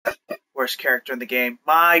worst character in the game.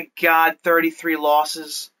 My God, 33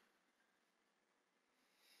 losses.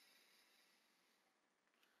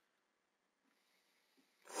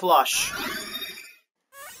 Flush.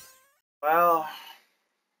 Well,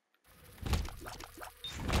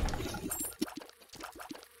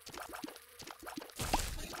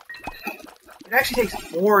 it actually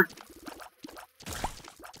takes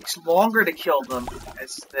longer to kill them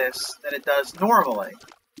as this than it does normally.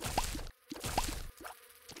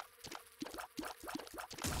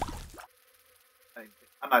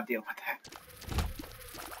 I'm not dealing with that.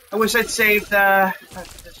 I wish I'd saved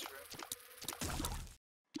this room.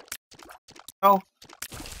 Oh,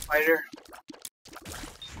 spider.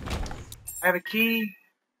 I have a key.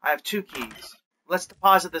 I have 2 keys. Let's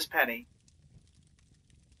deposit this penny.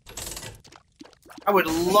 I would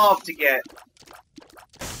love to get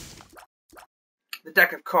the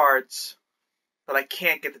deck of cards, but I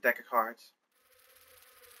can't get the deck of cards.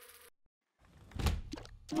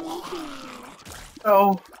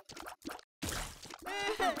 Oh.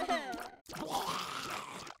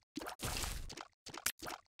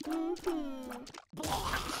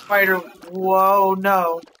 Spider, whoa,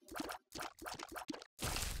 no.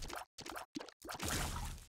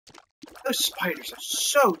 Those spiders are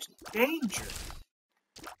so dangerous.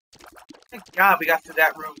 Thank God we got through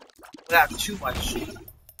that room without too much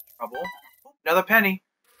trouble. Ooh, another penny.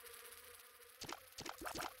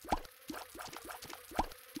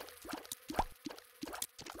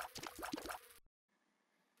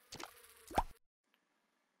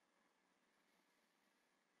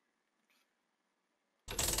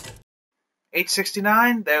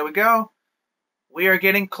 $8.69. There we go. We are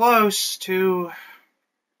getting close to,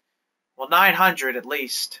 well, 900 at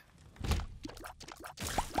least.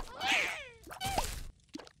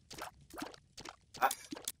 I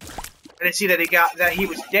didn't see that he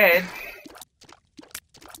was dead.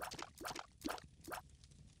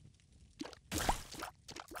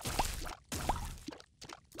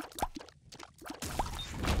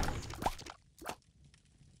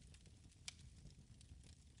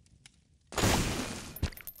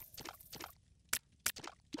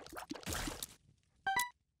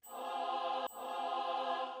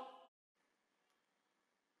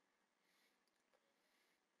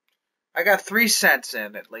 I got 3 cents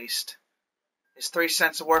in, at least. Is 3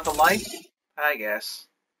 cents worth of life? I guess.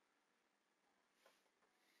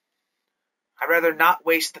 I'd rather not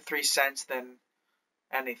waste the 3 cents than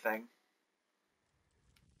anything.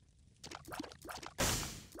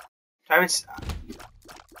 I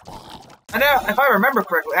know, if I remember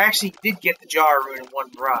correctly, I actually did get the jar rune in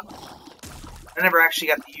one run. I never actually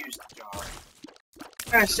got to use the jar.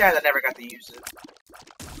 Kind of sad I never got to use it.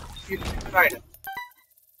 It's a good item.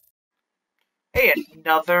 Hey,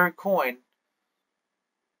 another coin.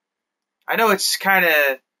 I know it's kind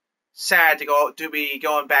of sad to be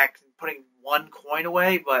going back and putting 1 coin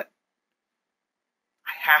away, but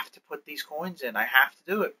I have to put these coins in. I have to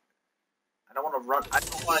do it. I don't want to run. I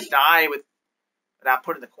don't want to die without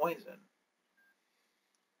putting the coins in.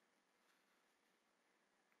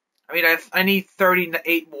 I mean, I need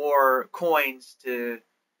 38 more coins to.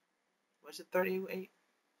 Was it 38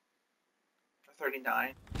 or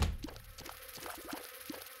 39?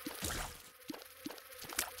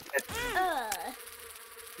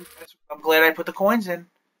 I'm glad I put the coins in.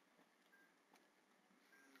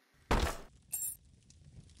 They're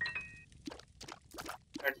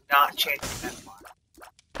not changing that much.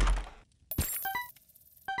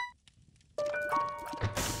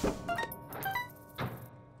 How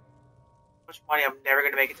much money? I'm never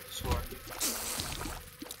gonna make it to the store.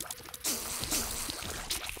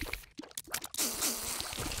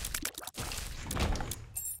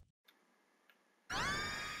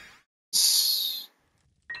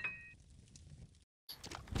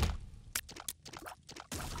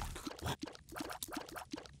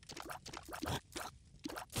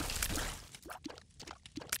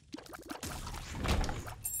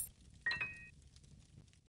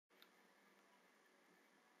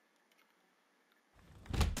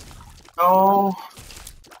 Oh.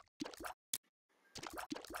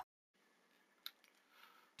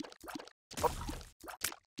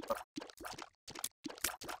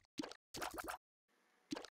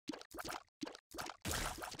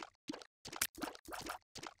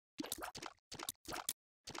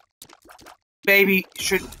 Baby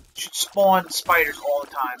should spawn spiders all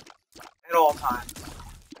the time. At all times.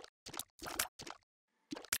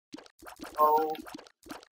 Oh.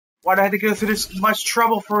 Why'd I have to go through this much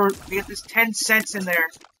trouble to get this 10 cents in there?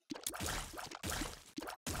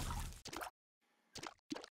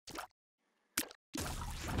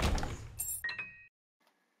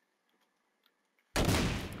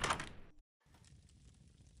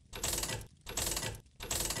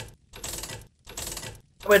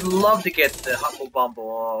 would love to get the Humble Bumble.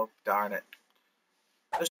 Oh, darn it.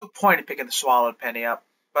 There's no point in picking the Swallowed Penny up,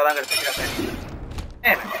 but I'm going to pick it up anyway.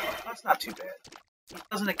 Damn it. That's not too bad. It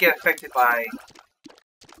doesn't get affected by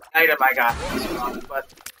the item I got from this one,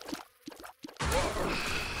 but...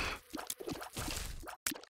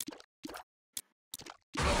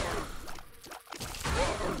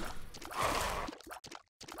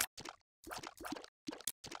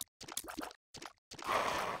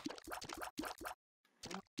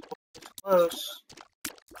 Close.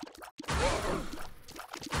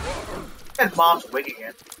 And Mom's wig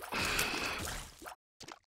again.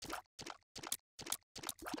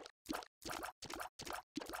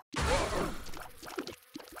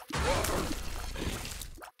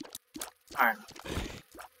 Alright.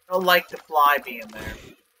 I don't like the fly being there.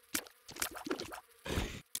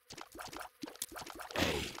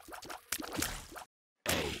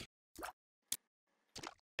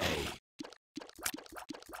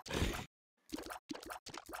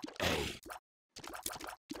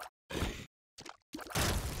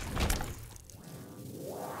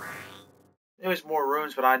 There was more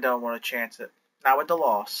rooms, but I don't want to chance it. Not with the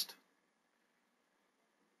Lost.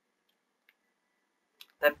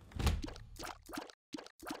 That...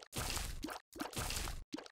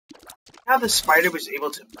 How the spider was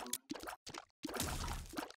able to move.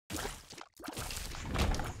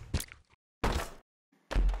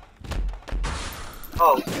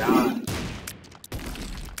 Oh god.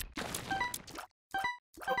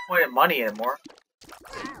 No point in money anymore.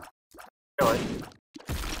 Really.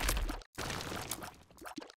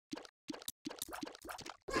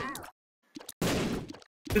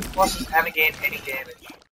 Two bosses haven't gained any damage.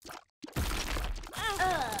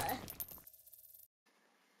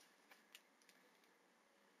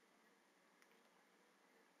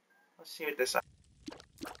 Let's see what this.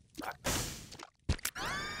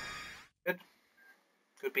 Good.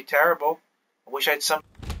 Could be terrible. I wish I had some.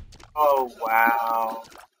 Oh wow.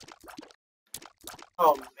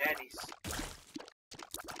 Oh man, he's.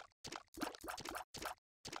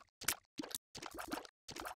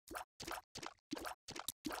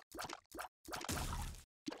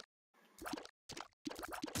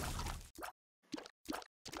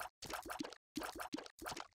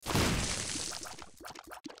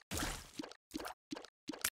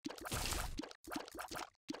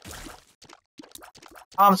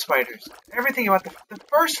 Spiders. Everything about the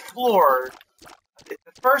first floor, the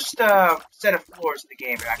first set of floors in the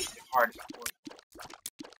game are actually the hardest floors.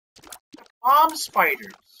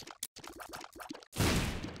 Spiders.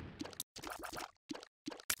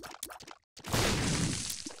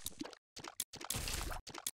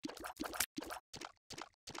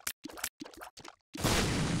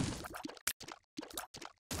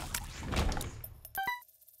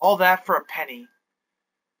 All that for a penny.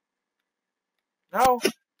 No.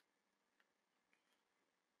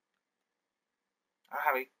 I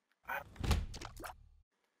have a...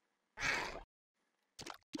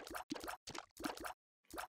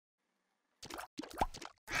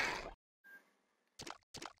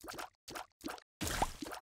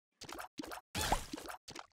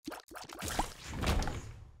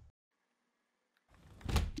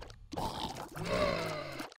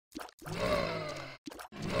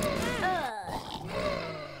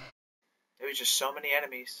 There was just so many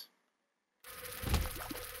enemies.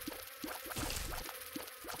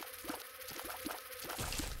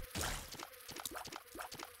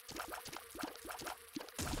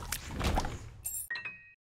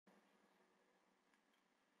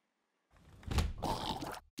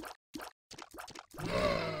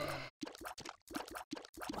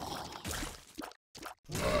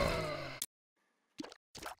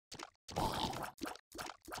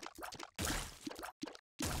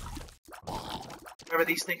 Whatever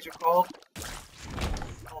these things are called.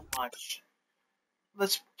 So much.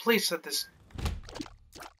 Let's please let this.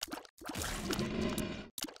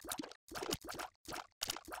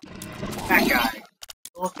 Fat guy.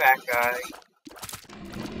 Little fat guy.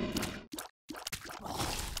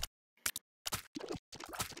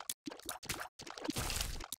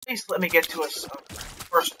 Please let me get to a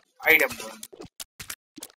first item room.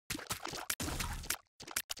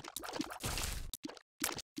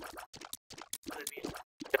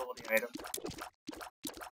 Item.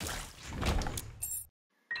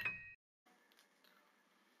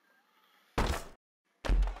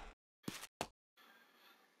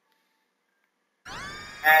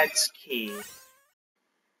 Adds key.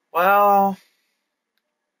 Well,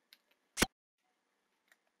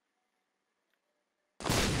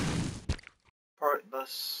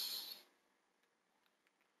 portless.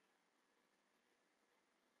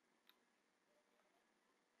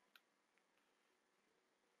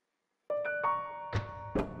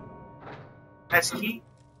 That's key.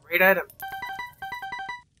 Great item.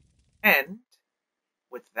 And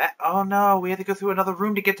with that, oh no, we had to go through another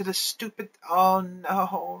room to get to the stupid. Oh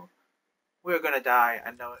no, we're gonna die.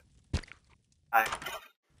 I know it. Die.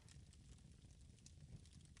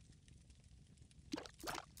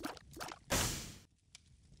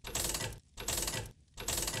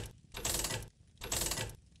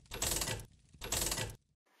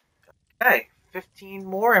 Okay, 15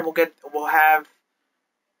 more, and we'll have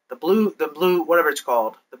the blue, whatever it's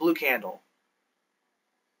called, the blue candle.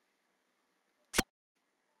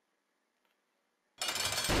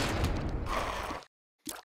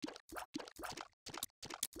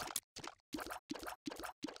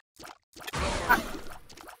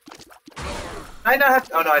 I not have.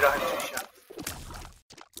 Oh no, I don't have 2 shots.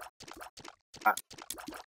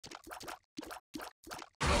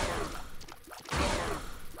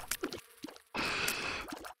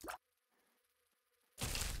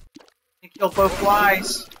 You killed both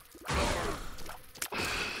flies.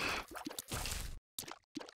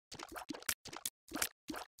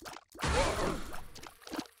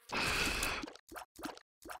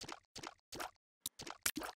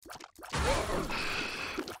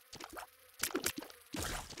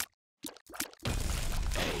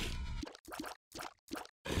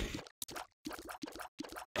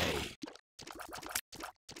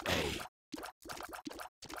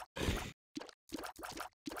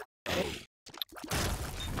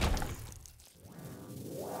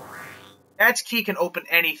 Dad's key can open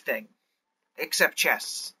anything except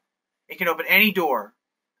chests. It can open any door.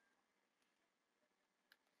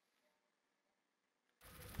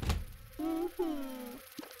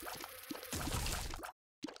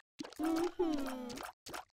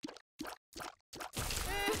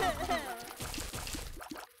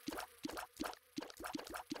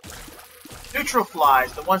 Neutral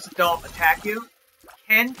flies, the ones that don't attack you,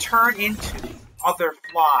 can turn into other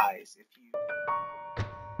flies if you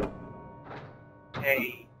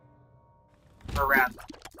around.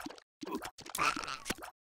 Ooh.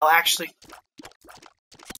 They'll actually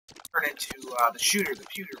turn into the shooter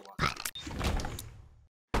one.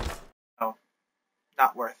 Oh,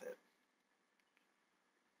 not worth it.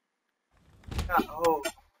 Oh.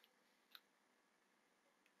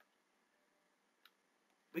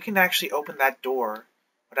 We can actually open that door,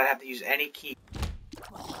 but I have to use any key.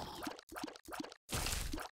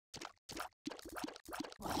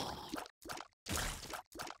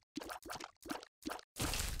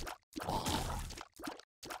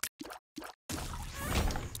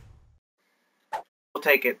 We'll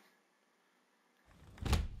take it.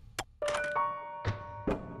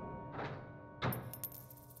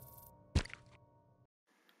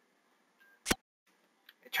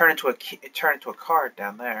 It turned into a card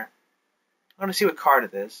down there. I want to see what card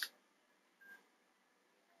it is.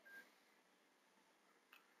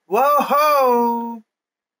 Whoa-ho!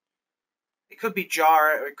 It could be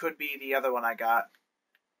Jar, or it could be the other one I got.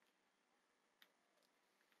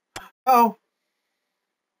 Oh!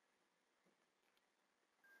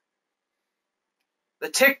 The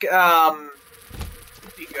tick, would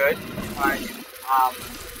be good. Alright,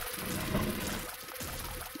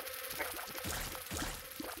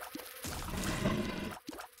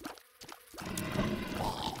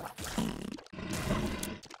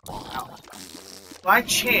 by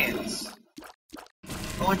chance,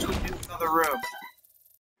 going to another room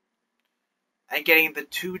and getting the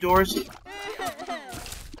 2 doors.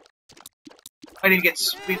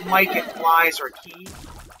 We might get flies or key.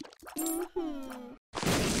 We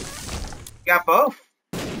got both.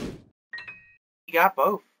 We got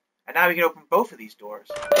both. And now we can open both of these doors.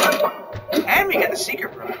 And we get the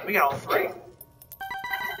secret room. We got all 3.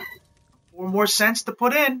 4 more cents to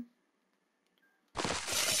put in.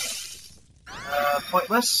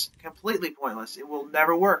 Pointless. Completely pointless. It will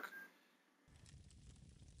never work.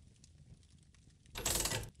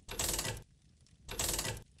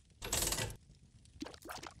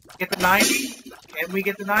 Get the 90? Can we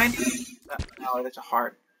get the 90? No, that's a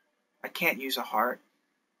heart. I can't use a heart.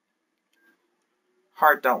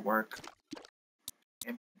 Heart don't work.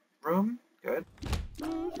 Room? Good.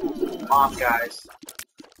 Mom, guys.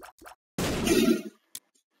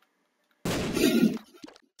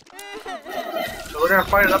 So we're gonna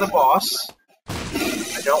fight another boss.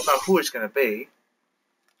 I don't know who it's gonna be.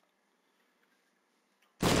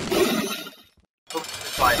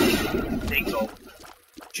 Fight Dingle.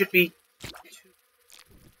 Should be 2.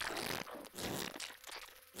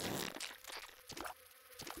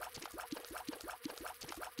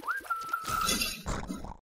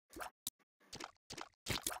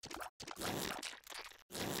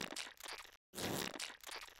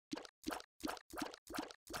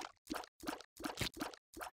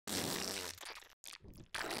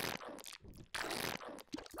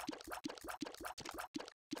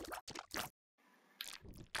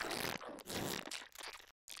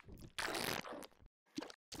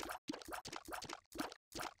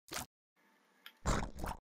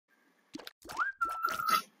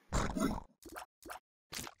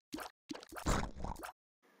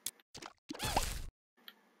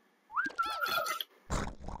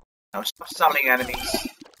 No, stop summoning enemies.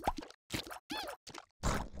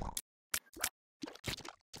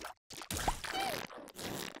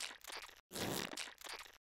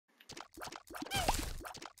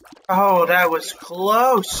 Oh, that was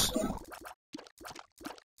close.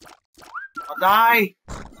 I'll die.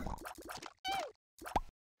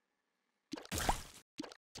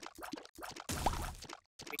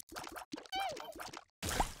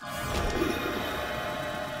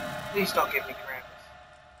 Please don't give me Krampus.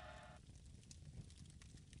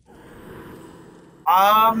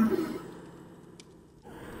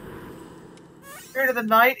 Spirit of the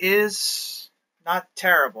Night is not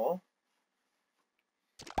terrible.